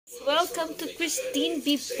Welcome to Christine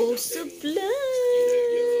B. Poster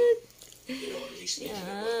Vlog.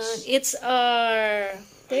 It's our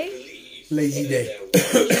lazy day.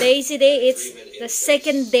 Lazy day. It's the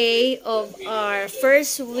second day of our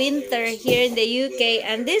first winter here in the UK.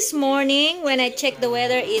 And this morning, when I checked the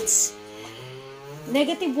weather, it's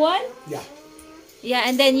 -1. Yeah. Yeah,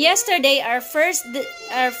 and then yesterday, our first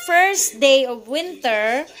day of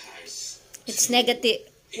winter, it's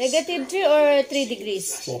 -3 or 3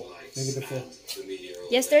 degrees. -4.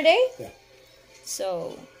 Yesterday? Yeah.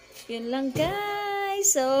 So, yun lang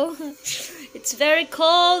guys. So, it's very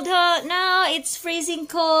cold now. It's freezing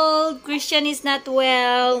cold. Christian is not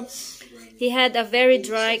well. He had a very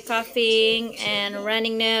dry coughing and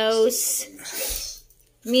running nose.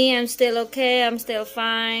 Me, I'm still okay. I'm still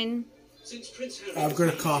fine. I've got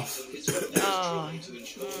a cough. Oh,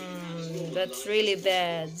 that's really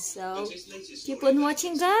bad. So, keep on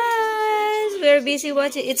watching, guys. We're busy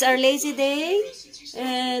watching. It's our lazy day,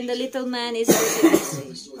 and the little man is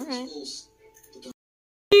busy. Alright.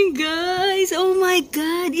 Guys, oh my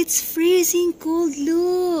god, it's freezing cold.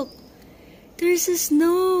 Look, there's a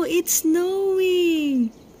snow. It's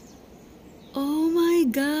snowing. Oh my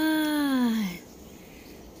god.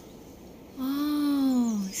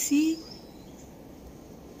 Oh, see?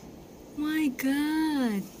 My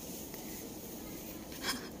god.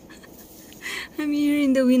 I'm here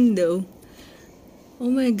in the window. Oh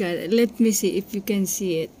my god, let me see if you can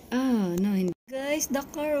see it. Ah, no. Guys, the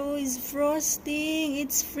car is frosting.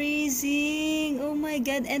 It's freezing. Oh my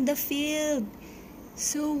god, and the field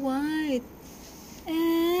so white.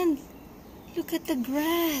 And look at the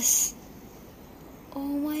grass.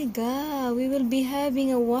 Oh my god, we will be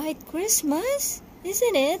having a white Christmas,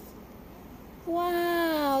 isn't it?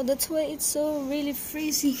 Wow, that's why it's so really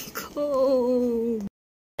freezing cold.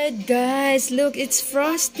 Guys, look, it's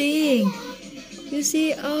frosting. You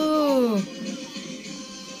see? Oh,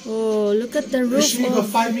 look at the roof. We got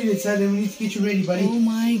 5 minutes, and then we need to get you ready, buddy. Oh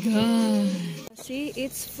my god. See,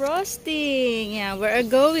 it's frosting. Yeah, where are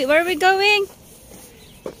we going?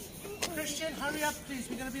 Christian, hurry up, please.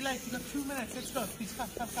 We're gonna be late. We got 2 minutes. Let's go. Please,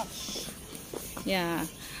 come. Yeah,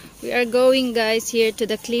 we are going, guys, here to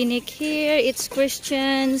the clinic. Here, it's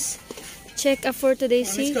Christian's check-up for today.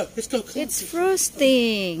 See, let's go. it's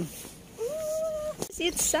frosting.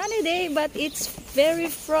 It's sunny day, but it's very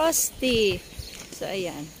frosty. So,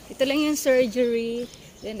 ayan. Ito lang yung surgery.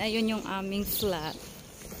 Then, ayun yung aming flat.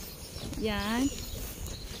 Yan.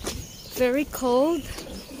 Very cold.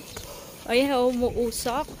 Ayan,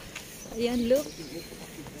 umuusok. Ayan, look.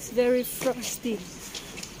 It's very frosty.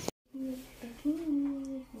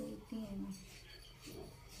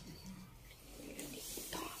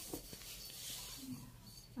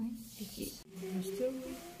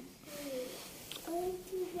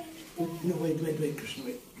 No, wait, Christian,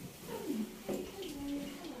 wait.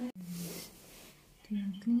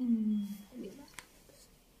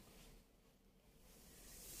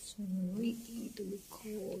 So we're waiting to be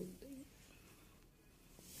cold.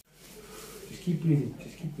 Just keep breathing.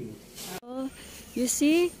 Oh, you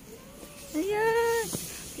see? Ayan.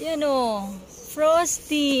 Ayan o.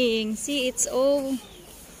 Frosting. See, it's all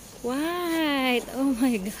white. Oh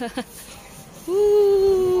my god.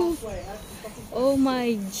 Woo. Oh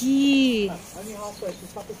my G.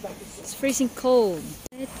 It's freezing cold.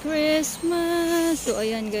 At Christmas. So,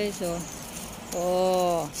 ayan guys, oh.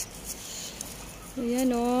 Oh.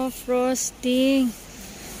 Ayan, oh. Frosting.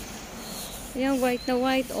 Ayan, white na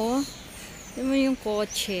white, oh. Ayan mo yung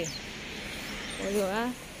kotse. O,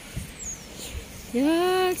 diba?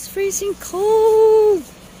 Yeah, it's freezing cold.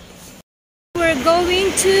 We're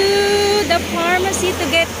going to the pharmacy to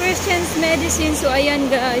get Christian's medicine. So, ayan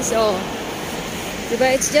guys, oh. Diba?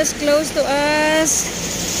 It's just close to us.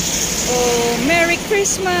 Oh, Merry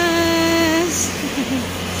Christmas!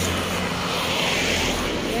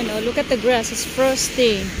 Ayan, oh, look at the grass. It's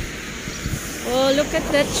frosting. Oh, look at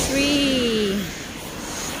that tree.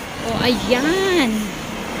 Oh, ayan.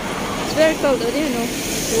 It's very cold. Oh, ayan, oh.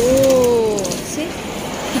 Oh, see?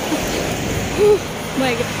 Oh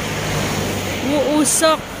my god.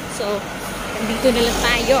 Uusok. So, dito na lang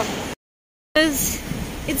tayo.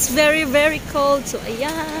 It's very, very cold. So,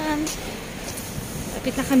 ayan.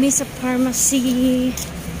 Lapit na kami sa pharmacy.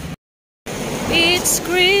 It's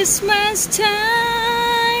Christmas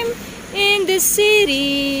time in the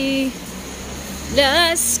city.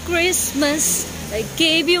 Last Christmas, I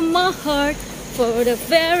gave you my heart. For the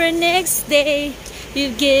very next day,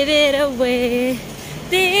 you gave it away.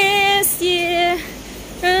 This year,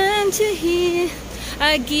 unto here,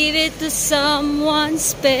 I give it to someone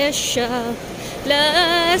special.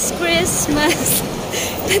 Last Christmas,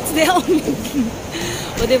 that's the only thing.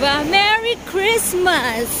 O, diba? Merry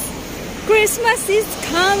Christmas! Christmas is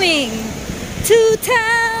coming to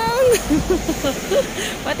town!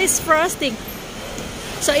 What is frosting?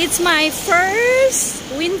 So, it's my first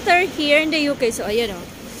winter here in the UK. So, ayan o.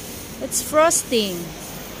 It's frosting.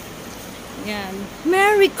 Yan.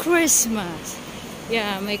 Merry Christmas!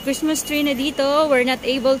 Yeah, may Christmas tree na dito. We're not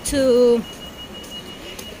able to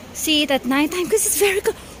see it at night time because it's very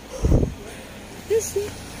cold. You see?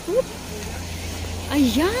 Whoop.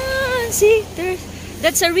 Ayan, see?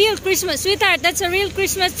 That's a real Christmas. Sweetheart, that's a real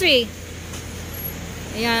Christmas tree.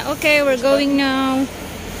 Ayan, okay, we're going now.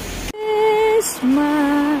 Christmas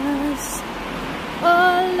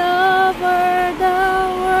all over the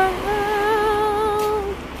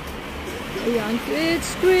world. Ayan,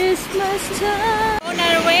 it's Christmas time. On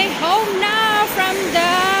our way home now from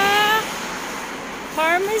the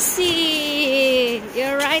pharmacy.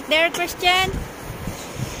 You're right there, Christian?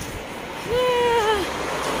 Yeah.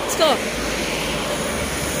 Let's go.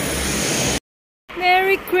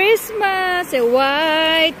 Merry Christmas, a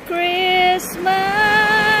white Christmas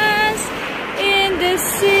in the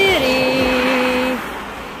city.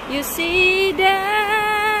 You see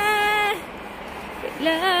that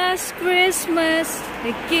last Christmas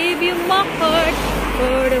I gave you my heart.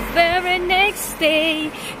 For the very next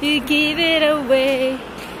day you give it away.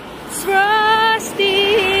 It's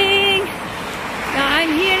frosting. Now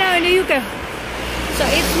I'm here now in the UK. So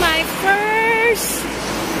it's my first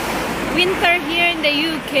winter here in the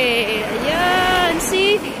UK. Ayan,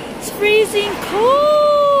 see? It's freezing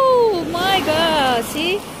cold. My God,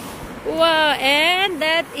 see? Wow, and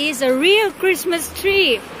that is a real Christmas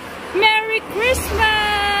tree. Merry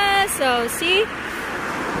Christmas! So, see?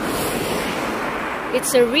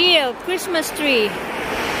 It's a real Christmas tree.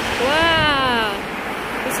 Wow!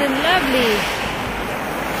 Isn't lovely?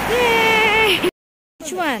 Yay!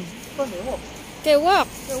 Which one? Okay, walk.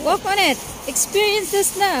 Walk on it. Experience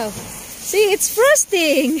this now. See, it's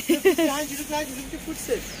frosting. Look behind you, look behind you, look at your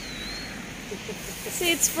footsteps.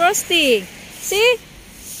 See, it's frosting. See?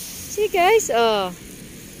 See, guys? Oh.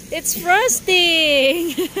 It's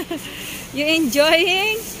frosting. You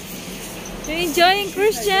enjoying? You enjoying,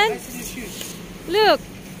 Christian? Look.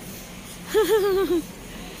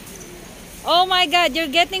 Oh my God, you're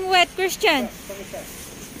getting wet, Christian.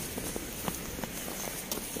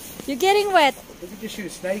 You're getting wet. Look at your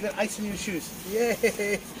shoes. Now you got ice on your shoes.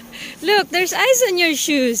 Yay! Look, there's ice on your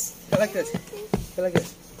shoes. Go like this. Go like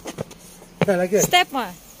this. Go like this. Step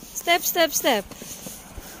one. Step, step, step.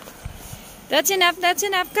 That's enough. That's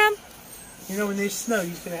enough. Come. You know, when there's snow,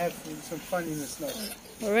 he's going to have some fun in the snow.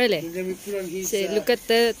 Oh, really? And then we put on his... See, look at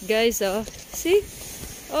that, guys. Oh, see?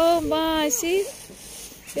 Oh my, see?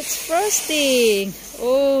 It's frosting.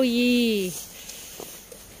 Oh, yee.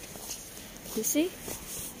 You see?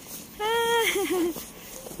 Ah, oh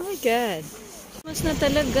my God. Mas na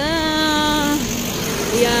talaga.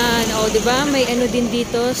 Yan. O, diba? May ano din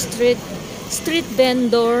dito. Street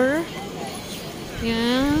vendor.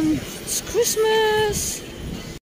 Yan. It's Christmas.